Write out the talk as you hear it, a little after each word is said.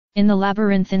In the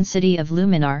labyrinthine city of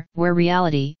Luminar, where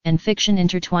reality and fiction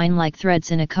intertwine like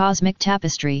threads in a cosmic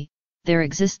tapestry, there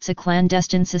exists a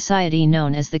clandestine society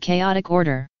known as the Chaotic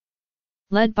Order.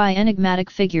 Led by enigmatic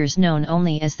figures known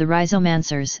only as the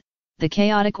Rhizomancers, the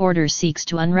Chaotic Order seeks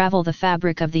to unravel the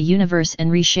fabric of the universe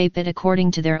and reshape it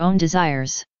according to their own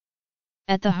desires.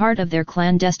 At the heart of their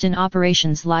clandestine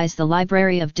operations lies the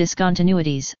Library of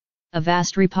Discontinuities, a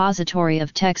vast repository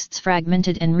of texts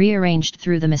fragmented and rearranged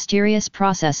through the mysterious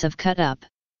process of cut-up.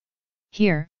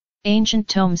 Here, ancient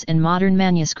tomes and modern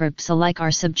manuscripts alike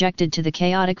are subjected to the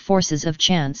chaotic forces of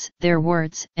chance, their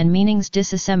words and meanings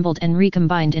disassembled and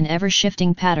recombined in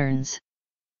ever-shifting patterns.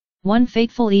 One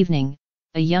fateful evening,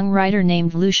 a young writer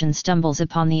named Lucian stumbles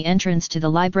upon the entrance to the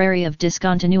Library of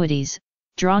Discontinuities,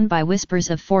 drawn by whispers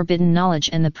of forbidden knowledge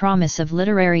and the promise of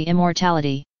literary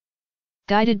immortality.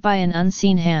 Guided by an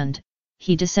unseen hand,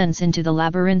 he descends into the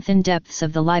labyrinthine depths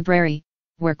of the library,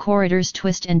 where corridors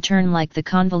twist and turn like the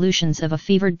convolutions of a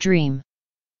fevered dream.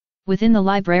 Within the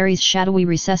library's shadowy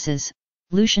recesses,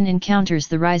 Lucian encounters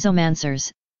the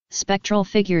Rhizomancers, spectral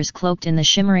figures cloaked in the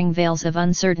shimmering veils of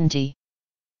uncertainty.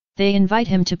 They invite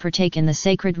him to partake in the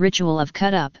sacred ritual of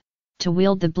cut-up, to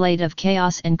wield the blade of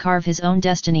chaos and carve his own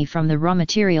destiny from the raw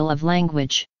material of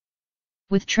language.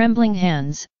 With trembling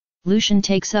hands, Lucian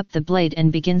takes up the blade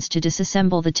and begins to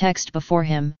disassemble the text before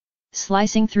him,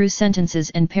 slicing through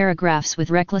sentences and paragraphs with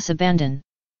reckless abandon.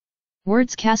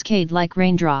 Words cascade like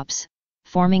raindrops,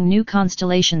 forming new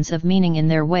constellations of meaning in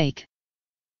their wake.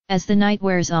 As the night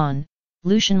wears on,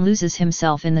 Lucian loses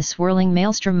himself in the swirling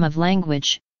maelstrom of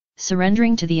language,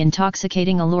 surrendering to the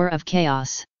intoxicating allure of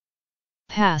chaos.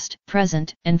 Past,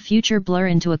 present, and future blur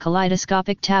into a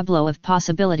kaleidoscopic tableau of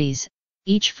possibilities,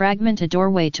 each fragment a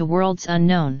doorway to worlds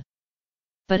unknown.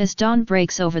 But as dawn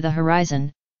breaks over the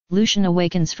horizon, Lucian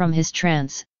awakens from his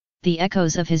trance, the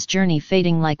echoes of his journey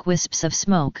fading like wisps of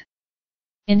smoke.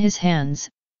 In his hands,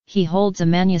 he holds a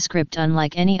manuscript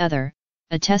unlike any other,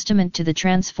 a testament to the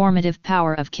transformative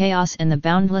power of chaos and the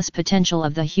boundless potential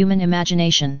of the human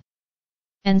imagination.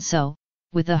 And so,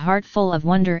 with a heart full of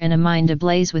wonder and a mind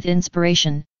ablaze with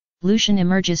inspiration, Lucian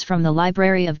emerges from the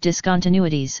Library of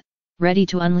Discontinuities, ready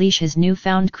to unleash his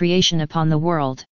newfound creation upon the world.